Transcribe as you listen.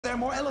there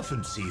more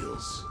elephant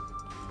seals?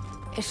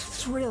 It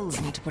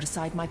thrills me to put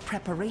aside my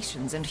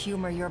preparations and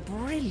humor your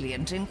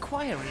brilliant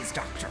inquiries,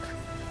 Doctor.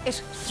 It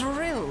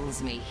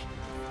thrills me.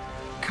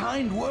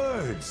 Kind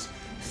words.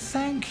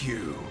 Thank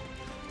you.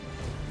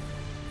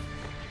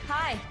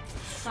 Hi.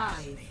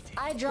 5.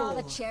 I draw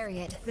the 4,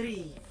 chariot.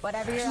 3.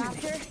 Whatever you're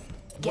after,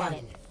 get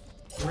it.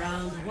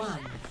 Round 1.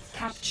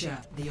 Capture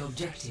the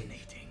objective.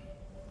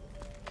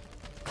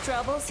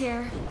 Trouble's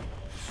here.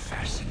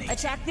 Fascinating.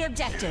 Attack the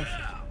objective.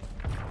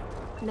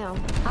 No.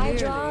 I Clearly,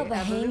 draw the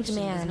hanged evolution does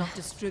man. not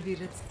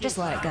distribute its Just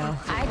let it go.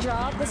 I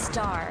draw the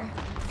star.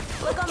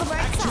 Look on the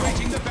bright side.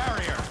 Activating the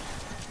barrier.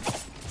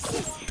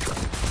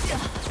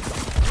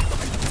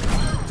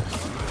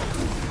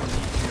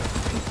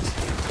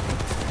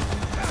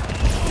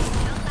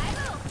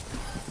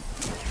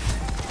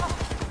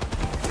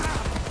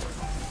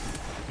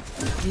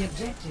 The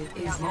objective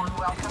is now.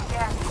 Welcome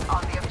guests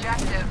on the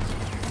objective.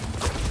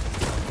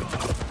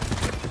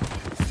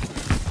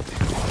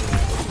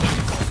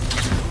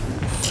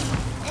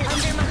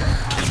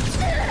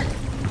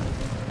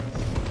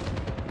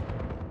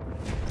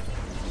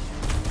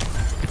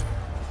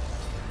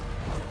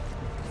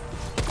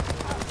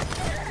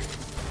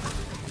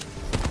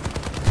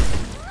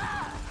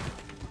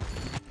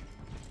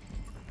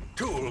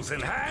 Tools in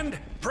hand,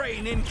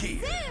 brain in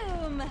key.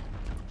 Boom!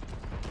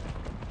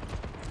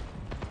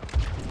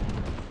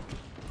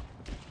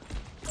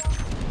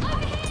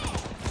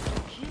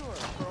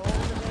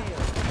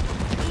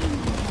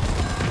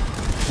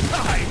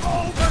 I'm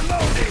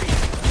overloading!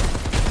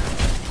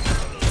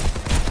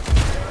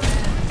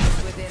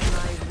 within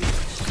my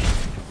reach.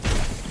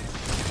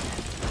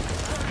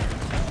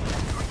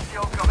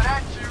 Still coming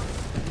at you.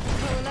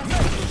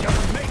 Your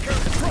maker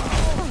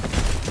proud!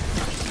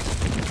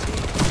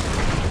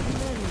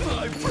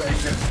 My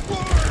precious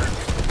word!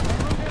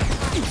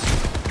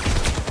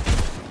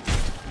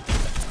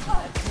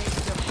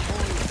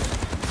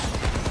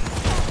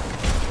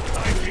 I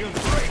feel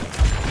great!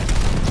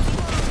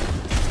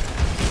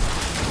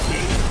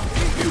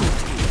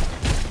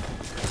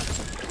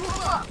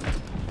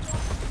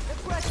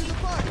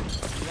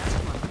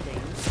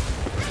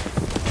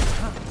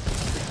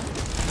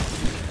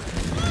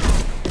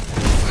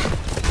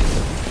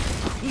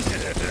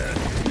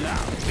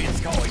 Now it's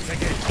going to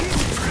get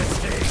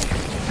interesting!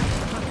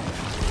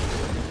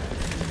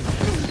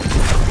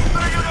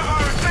 The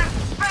universe is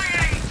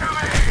singing to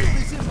me!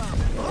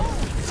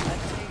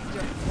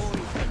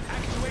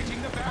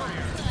 Actuating the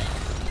barrier!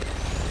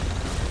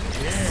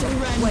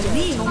 What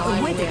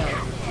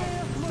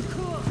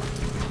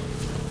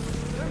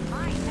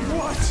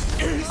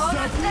is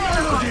that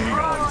melody?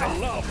 Going to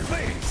love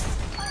this!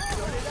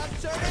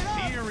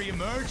 Fear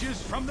emerges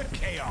from the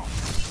chaos.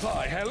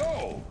 Why,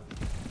 hello!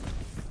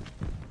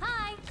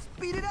 Hi.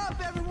 Speed it up,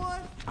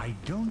 everyone! I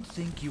don't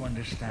think you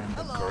understand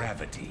the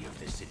gravity of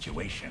this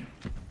situation.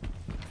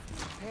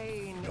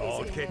 Pain is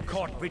Don't get inevitable.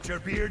 caught with your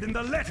beard in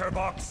the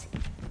letterbox!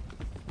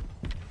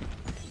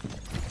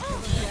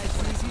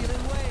 Please heal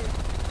and wave.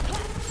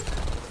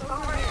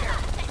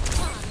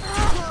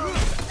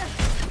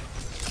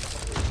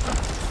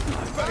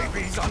 My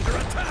baby's under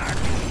attack!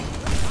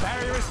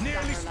 Barrier is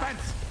nearly spent!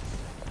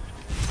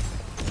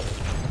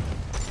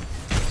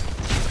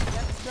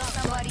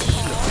 Somebody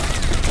call.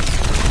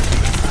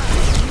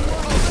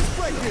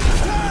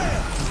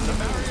 The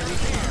barrier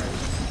is here!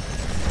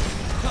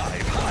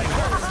 I've high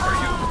hopes for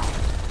you!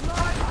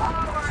 My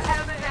power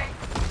emanates.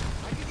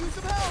 I could use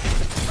some help!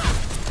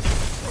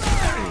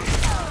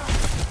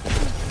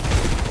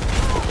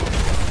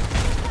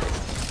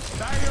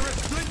 Barrier is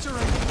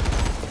splintering!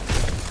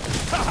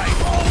 I'm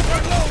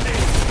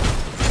overloading!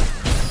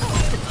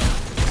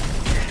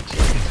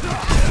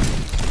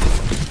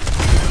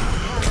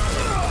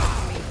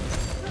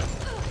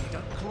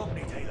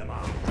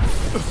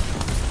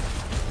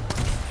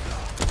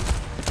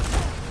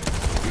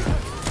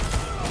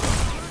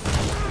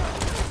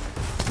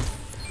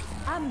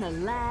 I'm the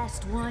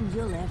last one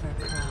you'll ever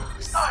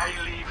cross. I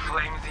leave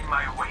flames in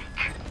my wake.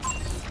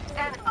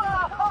 And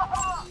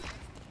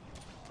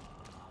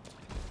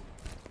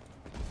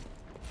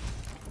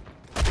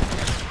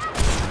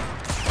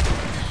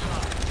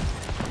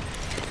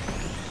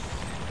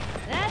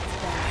That's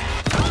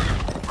bad.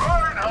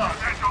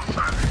 Reinhardt at your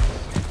service.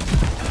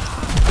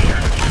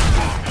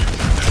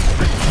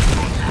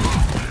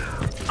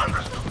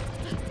 Understood.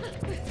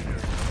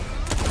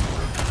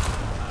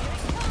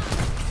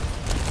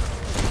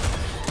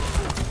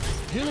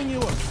 Healing you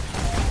up.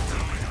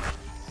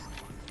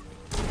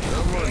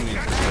 Someone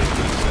needs to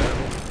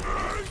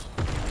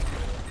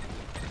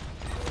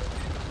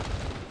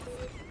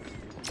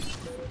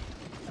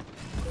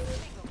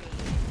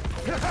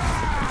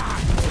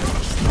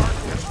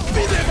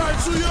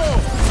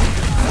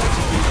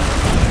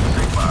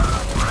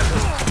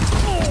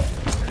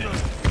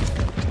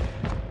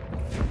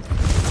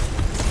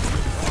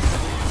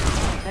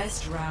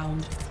Best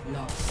round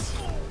lost.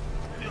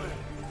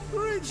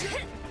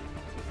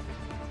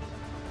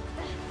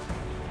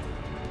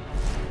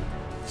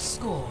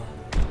 Score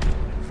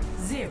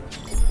 0-1.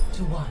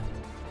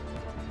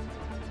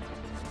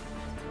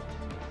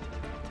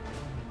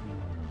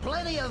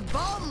 plenty of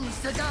bombs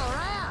to go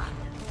around.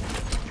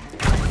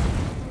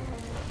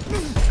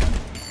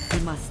 We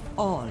must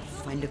all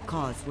find a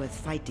cause worth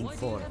fighting Why do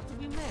you for. have to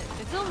be mad?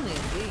 It's only a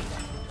game.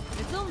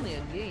 It's only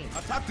a game.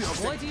 Attack the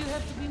Why do you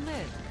have to be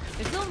mad?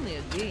 It's only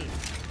a game.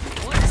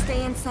 Why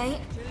Stay in sight,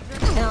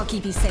 and I'll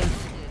keep you safe.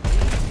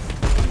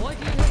 Why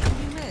do you have to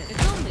be mad?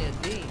 It's only a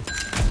game.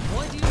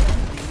 Why do you have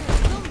to be mad?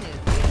 It's only a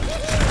game.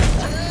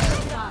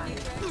 5,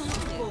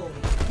 4,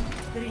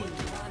 3,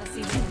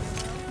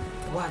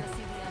 1.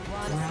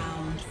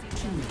 Round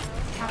 2.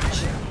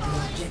 Capture the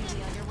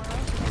objective.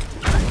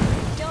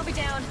 Don't be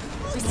down.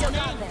 We still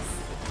got this.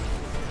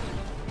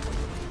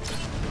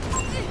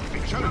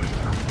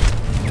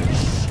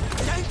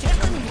 Don't kill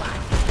anyone.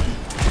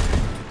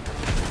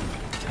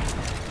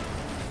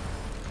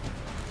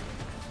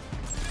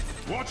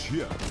 Watch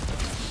here.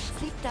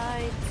 Sleep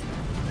tight.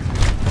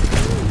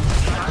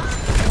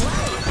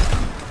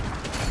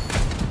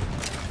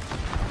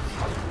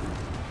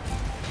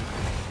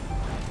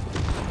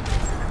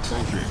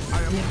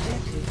 The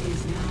objective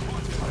is now.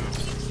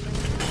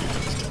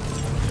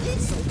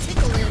 This'll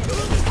tickle your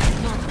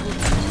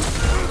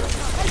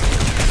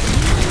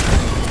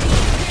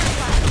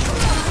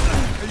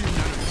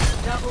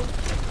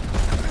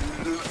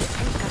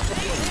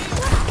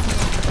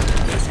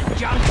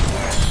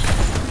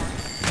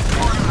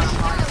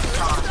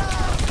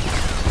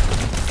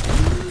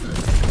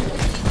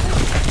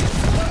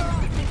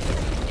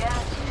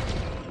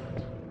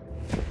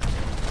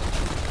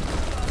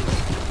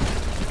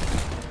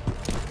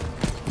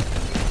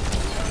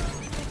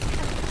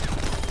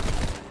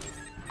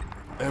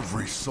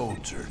Every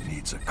soldier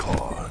needs a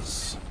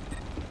cause.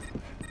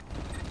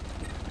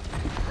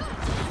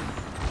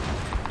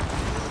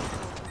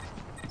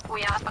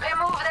 We have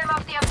remove them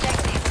off the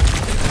objective.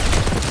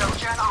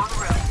 Soldier en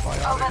route.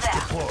 Over Biotics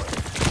there. deployed.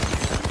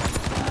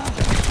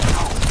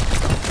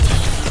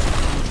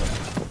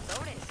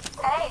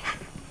 Hey,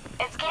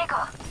 it's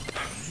Giggle.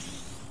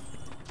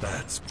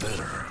 That's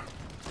better.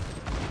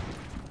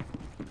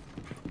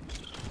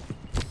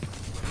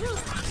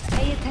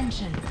 Pay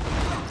attention.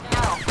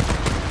 No.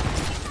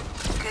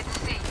 Good to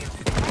see you.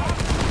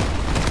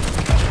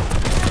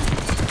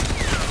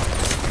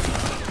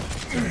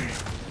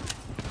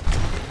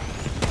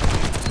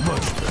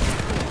 Much better.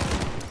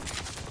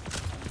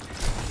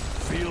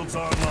 Fields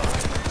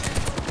online.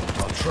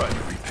 I'll try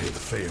to repay the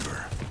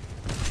favor.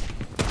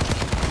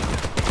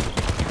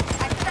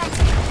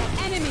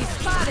 Enemy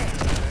spotted.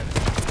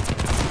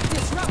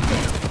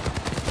 Disrupted.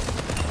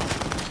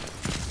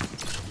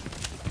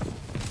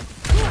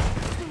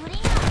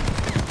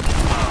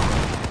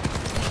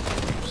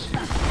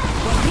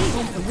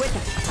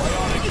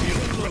 Bionic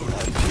healing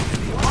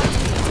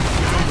load.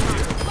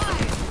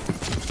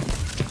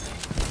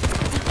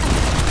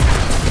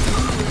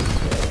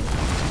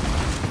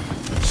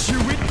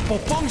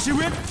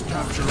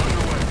 Capture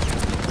underway.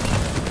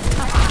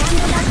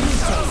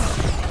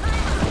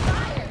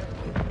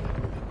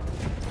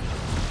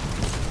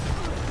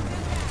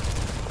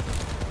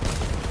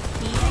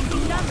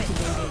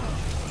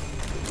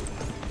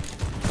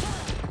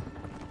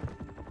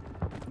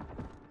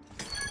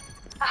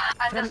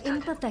 From Understood.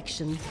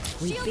 imperfection,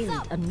 we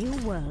build a new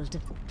world.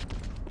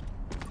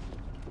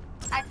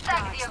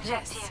 Attack the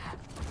objective.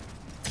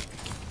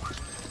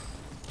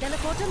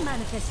 Teleporter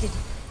manifested.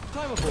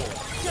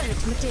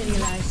 Turret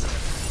materialized.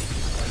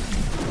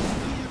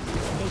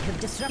 They have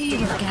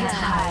disrupted my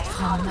plan.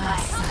 from my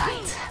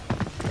sight.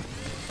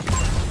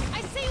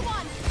 I see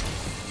one!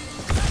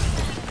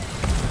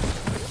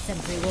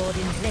 Sentry ward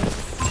in place.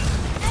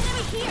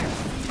 Enemy here!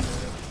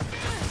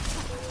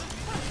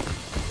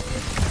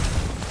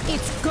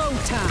 It's go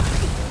time.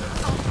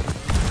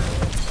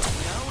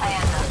 I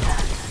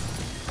understand.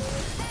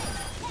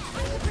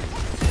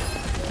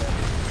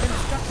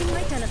 Constructing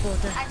my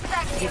teleporter.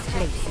 Attack the This objective.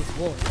 place is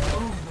walled.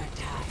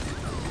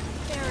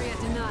 Area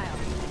denial.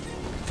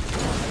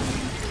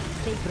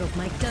 They broke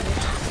my turret.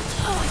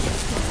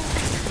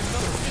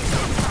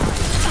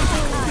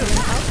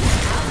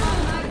 I'm on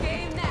my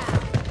game now.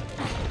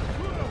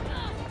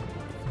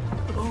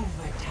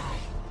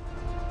 Overtime.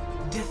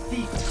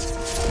 Defeat.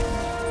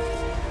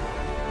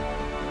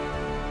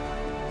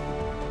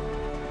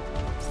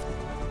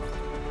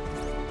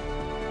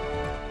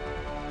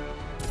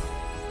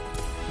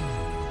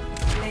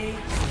 Play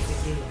of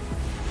the game.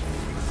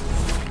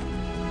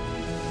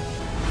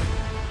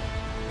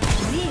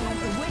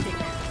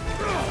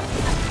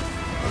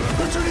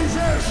 Bitte die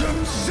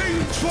Versen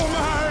singt für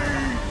mein